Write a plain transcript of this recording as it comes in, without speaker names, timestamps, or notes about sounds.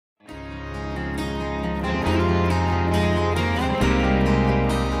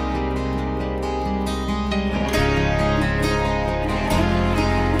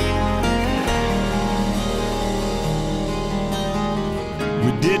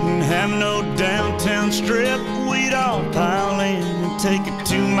didn't have no downtown strip, we'd all pile in and take a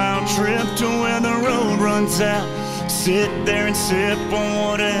 2-mile trip to where the road runs out. Sit there and sip on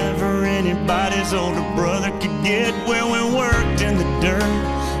whatever anybody's older brother could get, where we worked in the dirt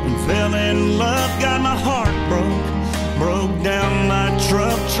and fell in love. Got my heart broke down my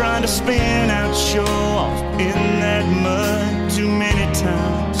truck trying to spin out, show off in that mud too many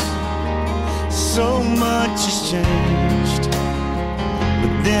times. So much has changed,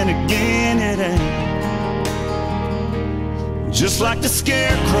 but then again it ain't. Just like the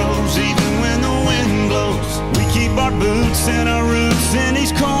scarecrows, even when the wind blows, we keep our boots and our roots in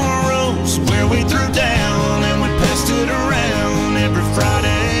these cornrows, where we threw down and we passed it around every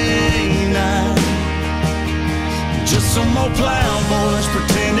Friday night. Just some old plowboys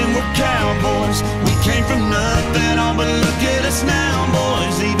pretending we're cowboys. We came from nothing, oh, but look at us now,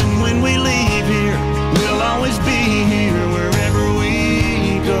 boys. Even when we leave here, we'll always be here wherever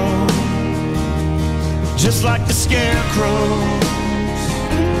we go. Just like the scarecrows.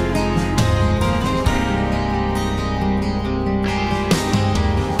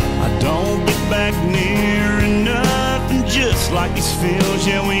 I don't get back near enough, and just like these fields,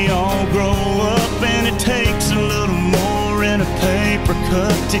 yeah, we all grow up, and it takes a little more in a paper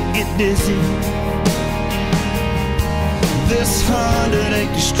cup to get dizzy. This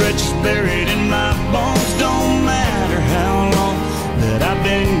 100-acre stretch is buried in my bones. Don't matter how long that I've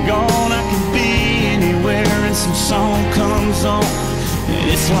been gone, I can be anywhere and some song comes on, and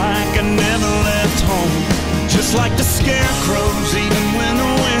it's like I never left home. Just like the scarecrows, even when the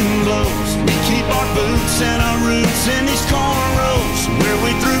wind blows, we keep our boots and our roots in these cornrows, where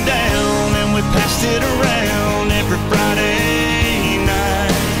we threw down and we passed it around every Friday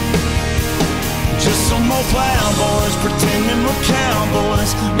night. Just some old plowboys pretending we're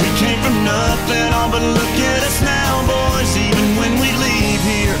cowboys. We came from nothing, oh, but look at us now, boys. Even when we leave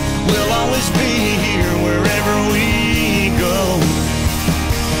here, we'll always be here wherever we go.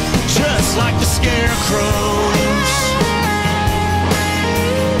 Just like the scarecrows.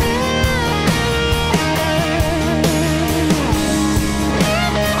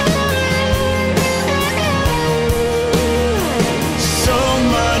 So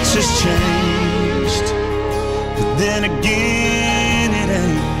much has changed, but then again it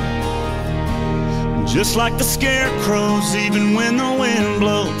ain't. Just like the scarecrows, even when the wind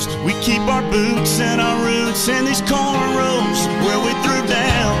blows, we keep our boots and our roots in these cornrows, where we threw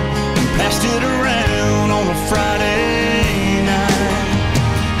down and passed it around on a Friday night.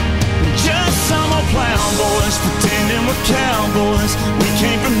 Just some old plowboys pretending we're cowboys. We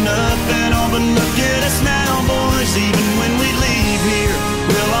came from nothing, oh, but look at us now, boys. Even when we leave here,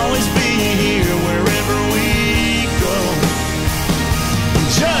 we'll always be here wherever we go.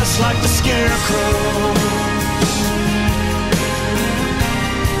 Just like the scarecrows.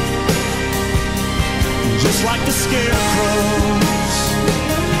 Just like the scarecrows.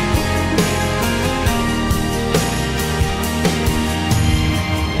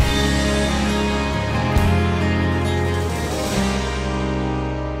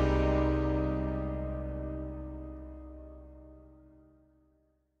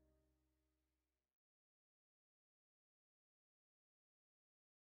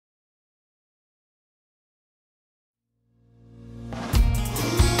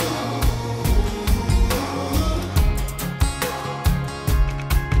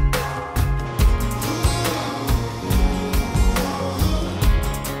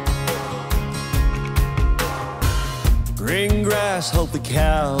 Green grass, hope the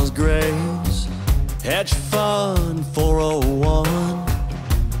cows graze. Hedge fund 401.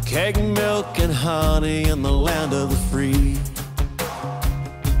 Cake, milk, and honey in the land of the free.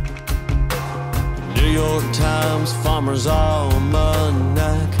 New York Times, Farmer's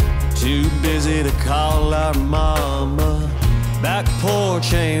Almanac. Too busy to call our mama. Back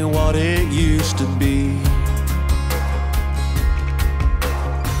porch ain't what it used to be.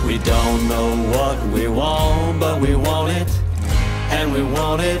 We don't know what we want, but we want it, and we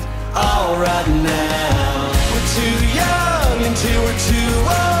want it all right now. We're too young until we're too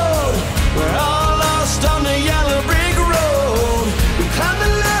old. We're all lost on the yellow brick road. We climb the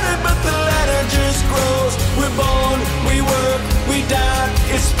ladder, but the ladder just grows. We're born, we work, we die,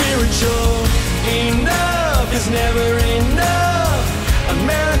 it's spiritual. Enough is never enough.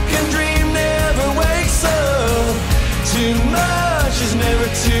 American dream never wakes up. Too much is never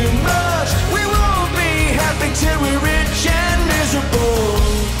too much. We won't be happy till we're rich and miserable.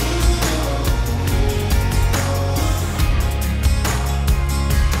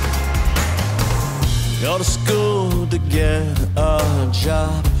 Go to school to get a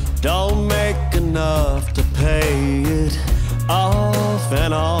job. Don't make enough to pay it off. life,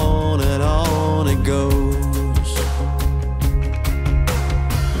 and on it goes.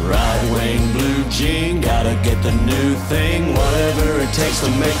 Right wing, blue jean, gotta get the new thing. Whatever it takes to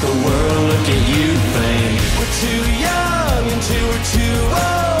make the world look at you thing. We're too young until we're too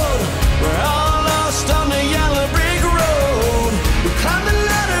old. We're all lost on the yellow brick road. We climb the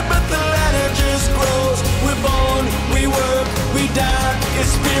ladder, but the ladder just grows. We're born, we work, we die,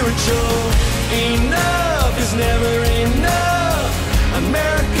 it's spiritual. Enough is never enough.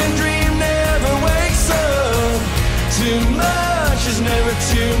 American dream never wakes up. Too much is never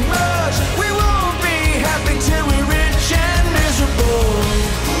too much. We won't be happy till we're rich and miserable.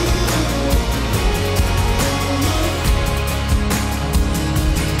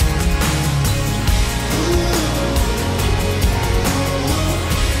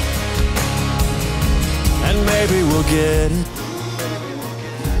 And maybe we'll get it,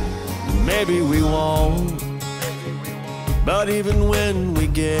 maybe we won't. But even when we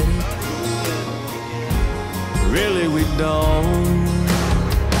get it, really we don't.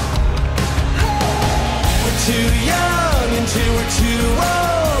 We're too young until we're too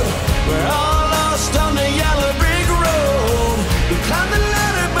old. We're all lost on the yellow brick road. We climb the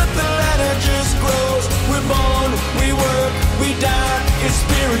ladder, but the ladder just grows. We're born, we work, we die, it's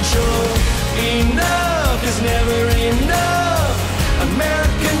spiritual. Enough is never enough.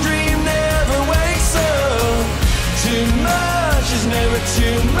 American dream never wakes up. Too much is never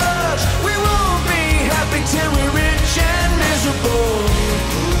too much. We won't be happy till we're rich and miserable.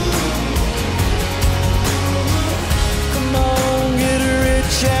 Come on, get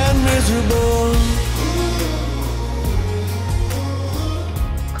rich and miserable.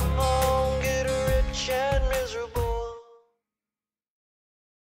 Come on, get rich and miserable.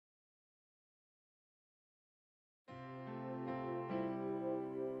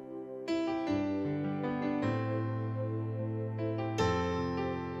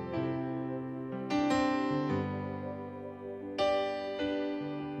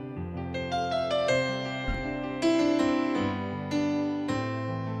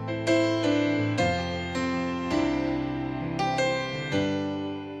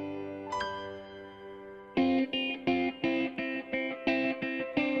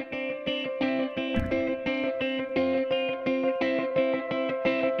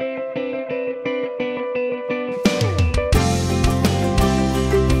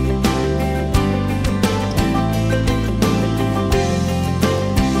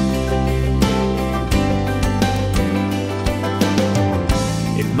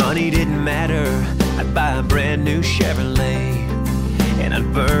 Money didn't matter, I'd buy a brand new Chevrolet, and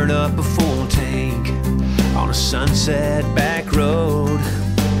I'd burn up a full tank on a sunset back road.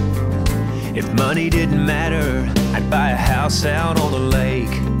 If money didn't matter, I'd buy a house out on the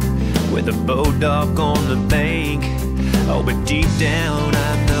lake with a boat dock on the bank. Oh, but deep down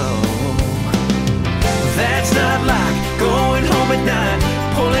I know that's not like going home at night,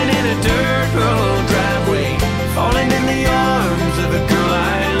 pulling in a dirt road driveway, falling in the arms of a girl I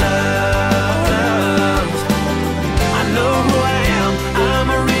love. I know who I am, I'm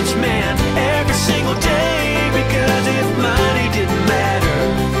a rich man every single day, because if money didn't matter,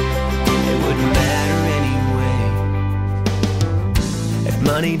 it wouldn't matter anyway. If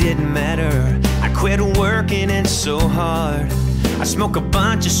money didn't matter, I quit working and so hard. I smoke a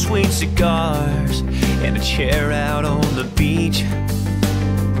bunch of sweet cigars and a chair out on the beach.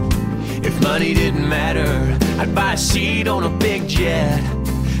 If money didn't matter, I'd buy a seat on a big jet,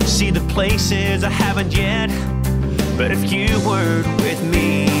 see the places I haven't yet. But if you weren't with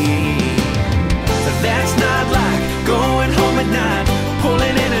me,